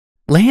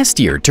Last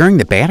year, during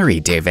the Battery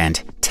Day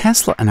event,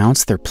 Tesla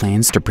announced their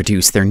plans to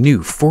produce their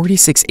new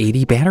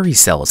 4680 battery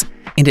cells,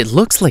 and it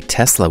looks like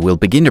Tesla will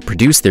begin to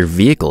produce their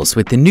vehicles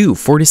with the new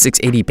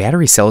 4680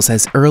 battery cells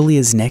as early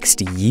as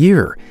next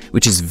year,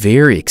 which is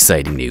very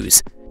exciting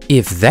news.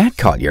 If that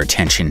caught your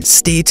attention,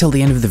 stay till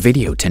the end of the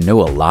video to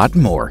know a lot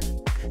more.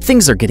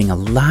 Things are getting a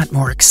lot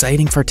more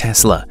exciting for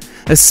Tesla,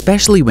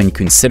 especially when you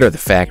consider the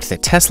fact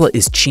that Tesla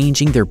is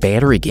changing their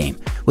battery game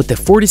with the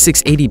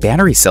 4680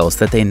 battery cells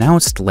that they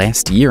announced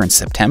last year in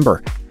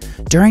September.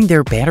 During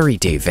their Battery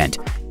Day event,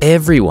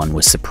 everyone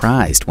was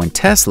surprised when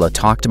Tesla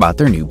talked about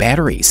their new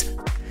batteries.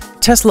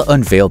 Tesla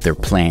unveiled their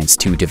plans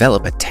to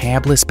develop a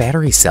tabless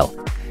battery cell,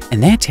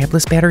 and that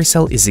tabless battery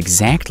cell is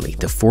exactly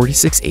the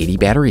 4680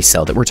 battery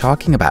cell that we're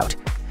talking about.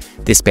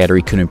 This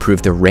battery could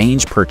improve the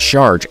range per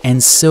charge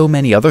and so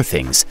many other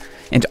things.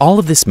 And all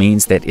of this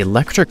means that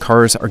electric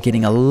cars are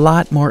getting a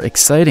lot more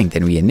exciting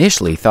than we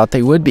initially thought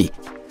they would be.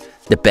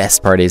 The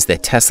best part is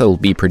that Tesla will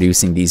be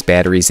producing these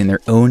batteries in their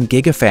own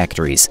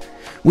gigafactories,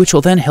 which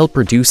will then help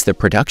reduce the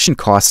production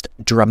cost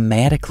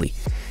dramatically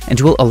and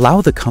will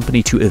allow the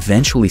company to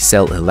eventually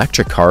sell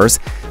electric cars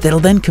that'll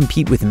then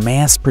compete with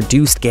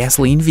mass-produced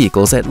gasoline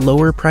vehicles at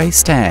lower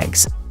price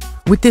tags.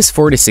 With this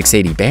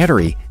 4680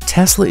 battery,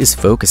 Tesla is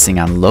focusing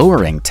on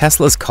lowering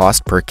Tesla's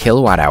cost per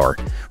kilowatt hour,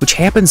 which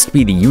happens to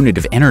be the unit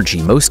of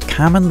energy most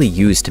commonly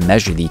used to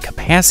measure the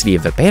capacity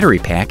of a battery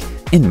pack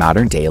in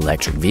modern-day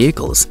electric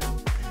vehicles.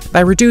 By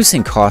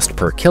reducing cost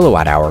per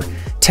kilowatt hour,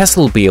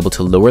 Tesla will be able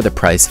to lower the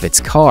price of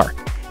its car,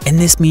 and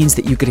this means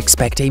that you could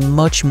expect a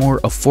much more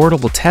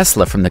affordable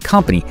Tesla from the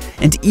company,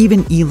 and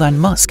even Elon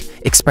Musk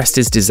expressed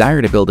his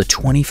desire to build a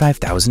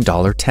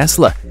 $25,000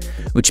 Tesla,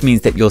 which means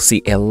that you'll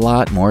see a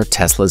lot more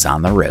Teslas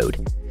on the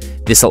road.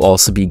 This will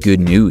also be good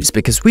news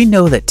because we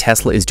know that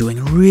Tesla is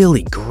doing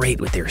really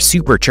great with their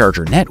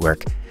supercharger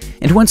network,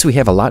 and once we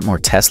have a lot more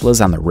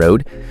Teslas on the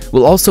road,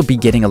 we'll also be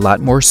getting a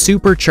lot more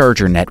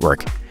supercharger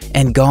network,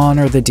 and gone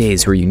are the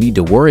days where you need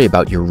to worry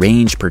about your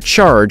range per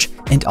charge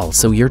and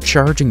also your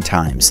charging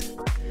times.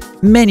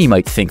 Many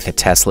might think that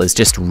Tesla is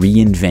just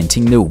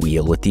reinventing the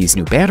wheel with these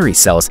new battery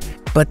cells,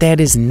 but that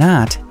is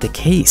not the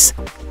case,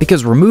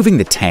 because removing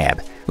the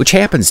tab, which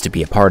happens to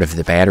be a part of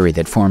the battery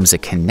that forms a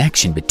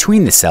connection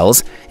between the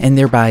cells and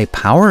thereby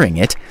powering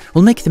it,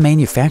 will make the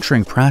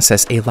manufacturing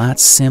process a lot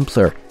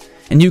simpler.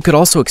 And you could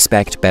also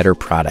expect better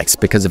products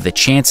because of the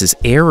chances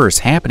errors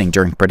happening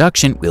during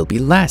production will be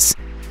less,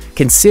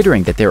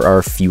 considering that there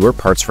are fewer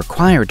parts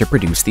required to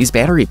produce these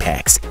battery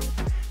packs.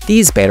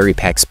 These battery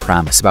packs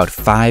promise about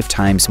 5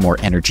 times more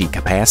energy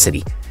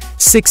capacity,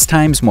 6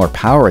 times more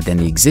power than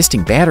the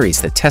existing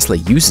batteries that Tesla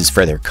uses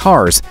for their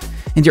cars,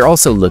 and you're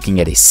also looking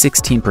at a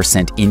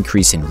 16%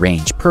 increase in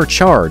range per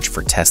charge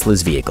for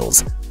Tesla's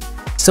vehicles.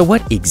 So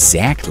what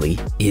exactly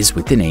is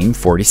with the name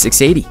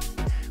 4680?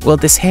 Well,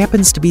 this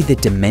happens to be the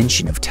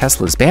dimension of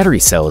Tesla's battery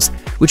cells,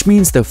 which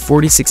means the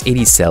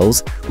 4680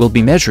 cells will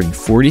be measuring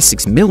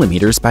 46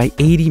 millimeters by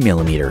 80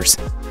 millimeters.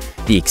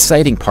 The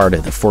exciting part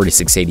of the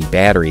 4680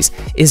 batteries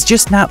is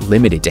just not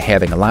limited to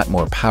having a lot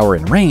more power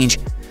and range,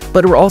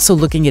 but we're also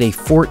looking at a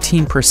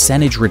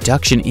 14%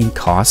 reduction in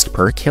cost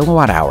per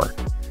kilowatt hour.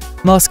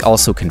 Musk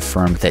also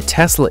confirmed that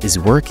Tesla is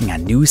working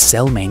on a new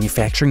cell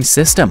manufacturing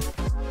system.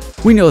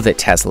 We know that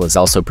Tesla is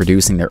also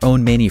producing their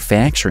own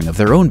manufacturing of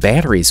their own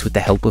batteries with the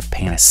help of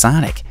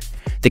Panasonic,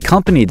 the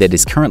company that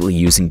is currently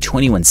using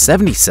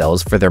 2170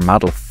 cells for their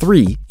Model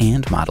 3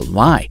 and Model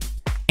Y.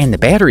 And the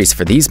batteries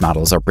for these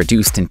models are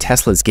produced in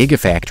Tesla's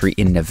Gigafactory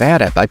in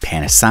Nevada by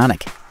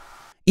Panasonic.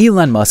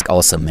 Elon Musk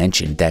also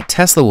mentioned that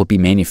Tesla will be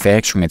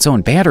manufacturing its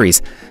own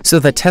batteries so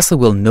that Tesla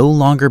will no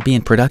longer be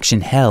in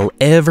production hell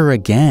ever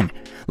again,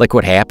 like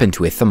what happened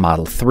with the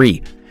Model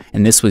 3.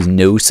 And this was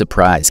no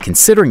surprise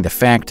considering the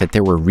fact that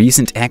there were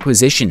recent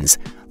acquisitions,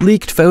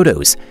 leaked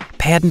photos,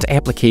 patent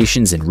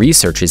applications, and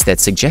researches that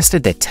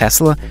suggested that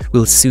Tesla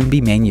will soon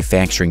be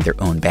manufacturing their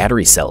own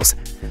battery cells.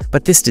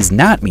 But this does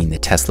not mean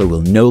that Tesla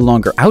will no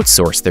longer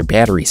outsource their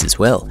batteries as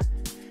well.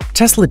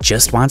 Tesla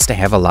just wants to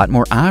have a lot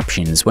more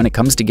options when it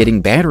comes to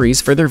getting batteries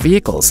for their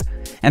vehicles,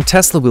 and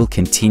Tesla will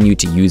continue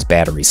to use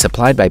batteries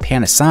supplied by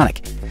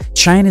Panasonic,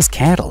 China's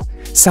CATL,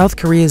 South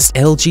Korea's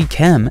LG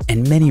Chem,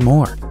 and many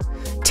more.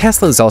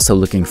 Tesla is also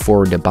looking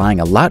forward to buying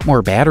a lot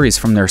more batteries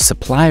from their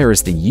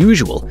suppliers than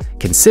usual,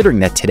 considering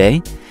that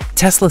today,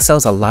 Tesla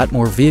sells a lot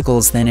more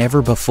vehicles than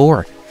ever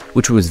before,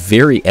 which was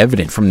very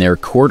evident from their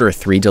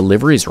Q3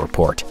 deliveries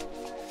report.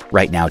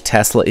 Right now,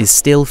 Tesla is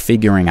still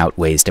figuring out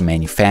ways to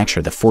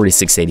manufacture the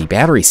 4680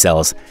 battery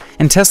cells,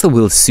 and Tesla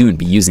will soon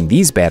be using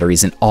these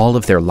batteries in all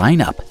of their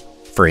lineup.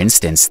 For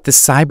instance, the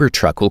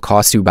Cybertruck will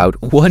cost you about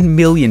 $1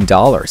 million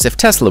if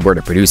Tesla were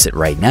to produce it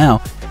right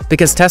now,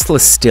 because Tesla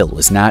still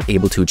was not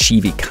able to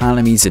achieve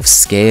economies of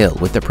scale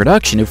with the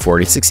production of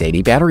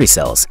 4680 battery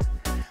cells.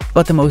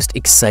 But the most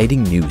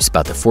exciting news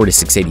about the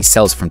 4680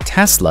 cells from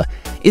Tesla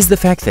is the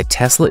fact that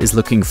Tesla is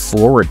looking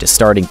forward to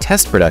starting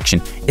test production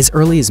as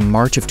early as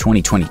March of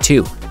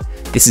 2022.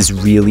 This is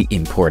really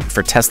important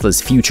for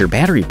Tesla's future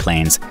battery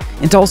plans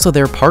and also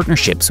their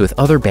partnerships with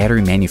other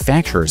battery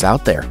manufacturers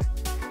out there.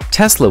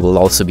 Tesla will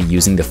also be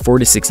using the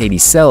 4680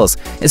 cells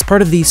as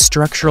part of the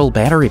structural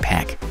battery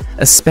pack,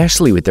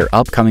 especially with their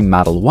upcoming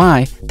Model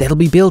Y that'll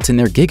be built in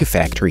their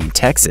Gigafactory in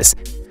Texas.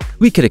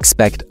 We could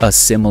expect a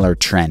similar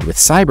trend with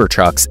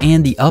Cybertrucks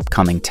and the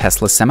upcoming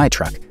Tesla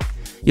semi-truck.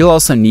 You'll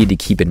also need to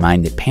keep in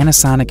mind that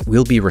Panasonic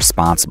will be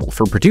responsible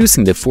for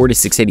producing the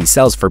 4680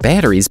 cells for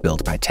batteries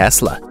built by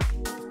Tesla.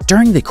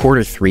 During the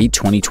Q3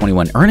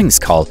 2021 earnings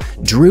call,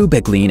 Drew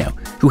Beglino,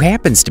 who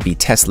happens to be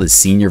Tesla's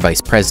Senior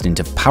Vice President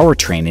of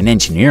Powertrain and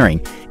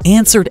Engineering,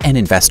 answered an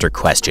investor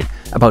question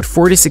about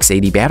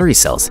 4680 battery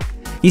cells.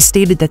 He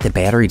stated that the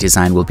battery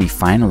design will be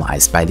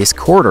finalized by this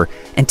quarter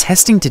and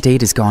testing to date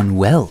has gone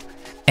well,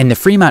 and the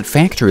Fremont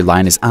factory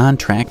line is on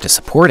track to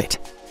support it.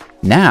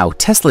 Now,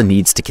 Tesla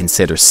needs to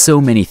consider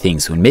so many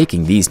things when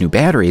making these new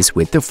batteries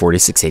with the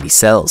 4680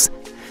 cells.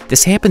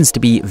 This happens to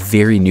be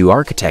very new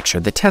architecture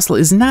that Tesla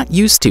is not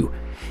used to,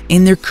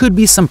 and there could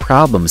be some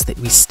problems that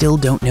we still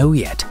don't know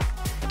yet.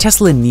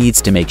 Tesla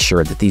needs to make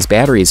sure that these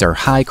batteries are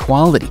high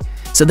quality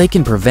so they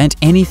can prevent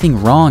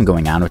anything wrong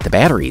going on with the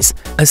batteries,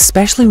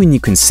 especially when you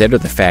consider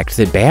the fact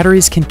that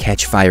batteries can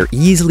catch fire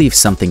easily if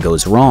something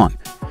goes wrong.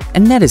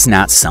 And that is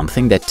not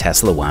something that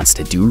Tesla wants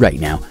to do right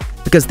now,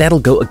 because that'll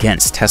go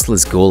against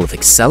Tesla's goal of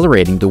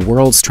accelerating the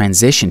world's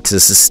transition to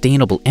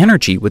sustainable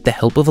energy with the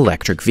help of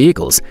electric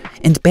vehicles,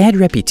 and bad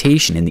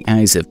reputation in the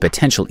eyes of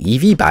potential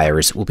EV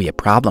buyers will be a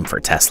problem for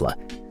Tesla.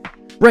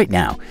 Right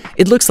now,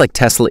 it looks like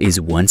Tesla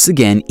is once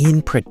again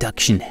in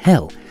production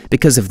hell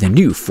because of the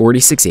new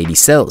 4680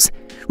 cells,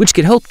 which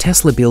could help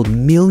Tesla build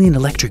million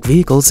electric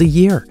vehicles a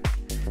year.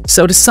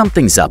 So to sum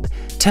things up,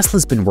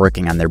 Tesla's been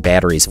working on their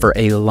batteries for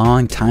a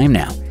long time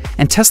now,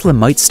 and Tesla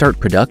might start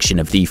production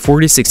of the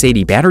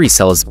 4680 battery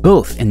cells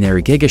both in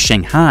their Giga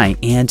Shanghai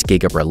and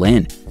Giga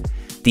Berlin.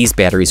 These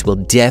batteries will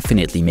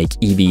definitely make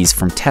EVs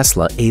from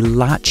Tesla a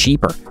lot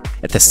cheaper.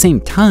 At the same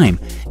time,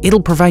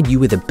 it'll provide you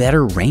with a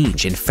better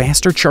range and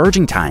faster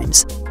charging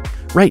times.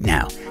 Right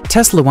now,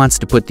 Tesla wants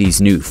to put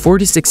these new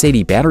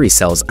 4680 battery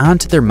cells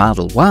onto their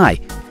Model Y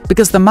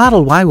because the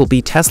Model Y will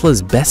be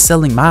Tesla's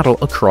best-selling model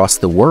across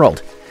the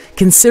world.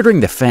 Considering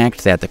the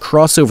fact that the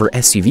crossover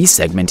SUV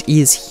segment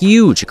is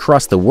huge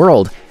across the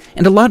world,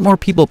 and a lot more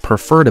people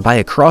prefer to buy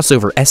a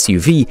crossover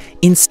SUV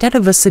instead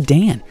of a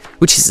sedan,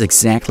 which is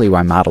exactly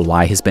why Model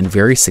Y has been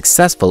very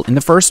successful in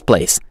the first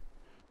place.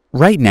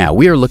 Right now,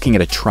 we are looking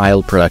at a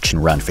trial production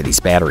run for these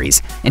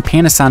batteries, and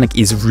Panasonic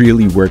is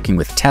really working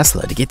with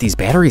Tesla to get these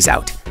batteries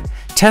out.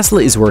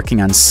 Tesla is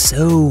working on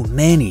so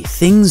many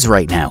things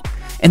right now,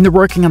 and they're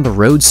working on the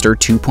Roadster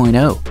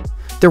 2.0.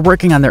 They're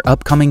working on their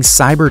upcoming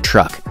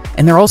Cybertruck,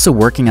 and they're also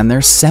working on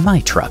their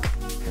semi-truck.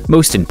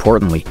 Most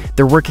importantly,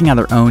 they're working on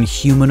their own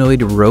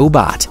humanoid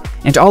robot,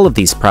 and all of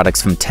these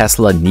products from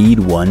Tesla need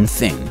one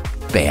thing: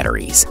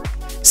 batteries.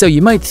 So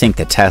you might think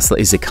that Tesla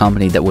is a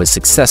company that was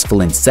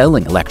successful in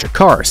selling electric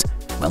cars.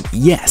 Well,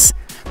 yes,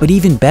 but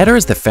even better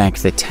is the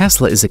fact that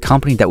Tesla is a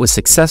company that was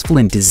successful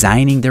in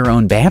designing their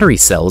own battery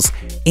cells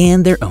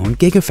and their own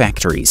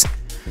gigafactories.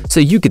 So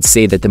you could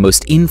say that the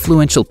most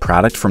influential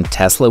product from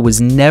Tesla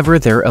was never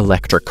their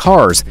electric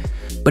cars,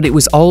 but it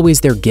was always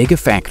their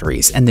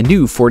gigafactories and the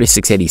new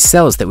 4680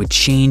 cells that would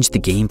change the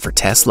game for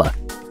Tesla.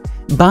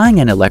 Buying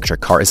an electric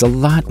car is a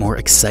lot more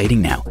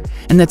exciting now,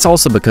 and that's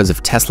also because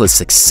of Tesla's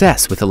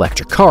success with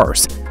electric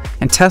cars.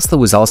 And Tesla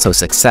was also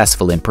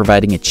successful in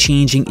providing a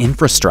changing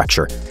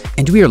infrastructure,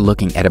 and we are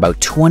looking at about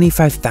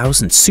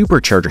 25,000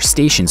 supercharger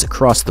stations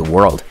across the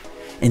world.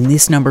 And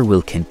this number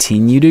will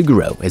continue to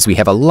grow as we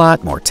have a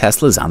lot more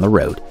Teslas on the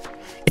road.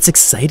 It's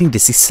exciting to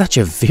see such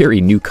a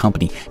very new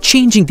company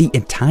changing the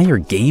entire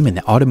game in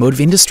the automotive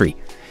industry.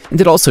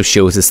 And it also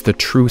shows us the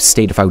true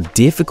state of how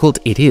difficult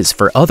it is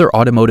for other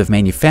automotive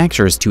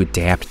manufacturers to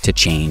adapt to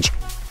change.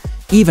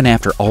 Even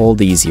after all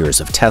these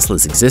years of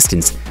Tesla's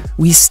existence,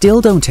 we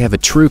still don't have a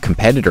true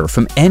competitor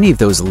from any of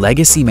those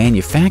legacy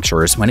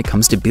manufacturers when it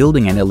comes to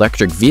building an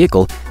electric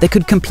vehicle that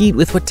could compete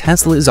with what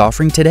Tesla is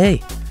offering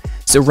today.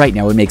 So right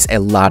now it makes a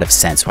lot of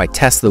sense why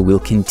Tesla will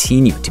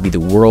continue to be the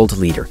world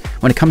leader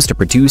when it comes to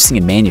producing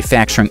and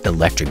manufacturing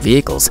electric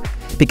vehicles,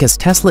 because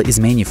Tesla is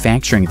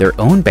manufacturing their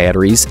own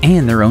batteries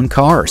and their own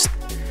cars.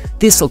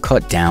 This will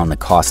cut down the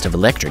cost of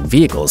electric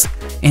vehicles,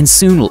 and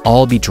soon we'll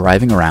all be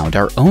driving around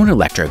our own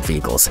electric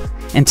vehicles,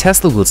 and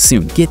Tesla will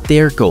soon get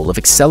their goal of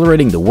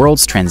accelerating the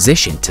world's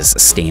transition to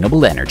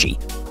sustainable energy.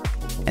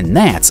 And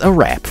that's a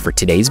wrap for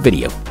today's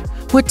video.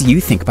 What do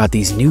you think about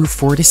these new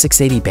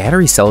 4680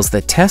 battery cells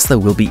that Tesla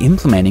will be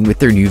implementing with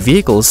their new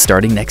vehicles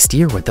starting next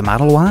year with the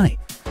Model Y?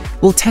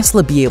 Will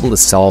Tesla be able to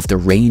solve the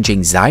range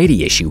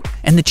anxiety issue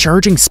and the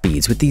charging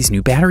speeds with these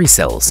new battery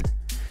cells?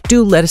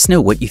 Do let us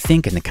know what you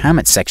think in the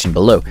comments section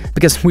below,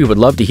 because we would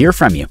love to hear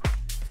from you.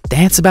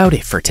 That's about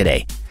it for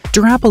today.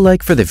 Drop a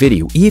like for the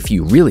video if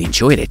you really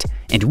enjoyed it,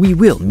 and we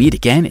will meet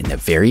again in the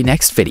very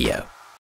next video.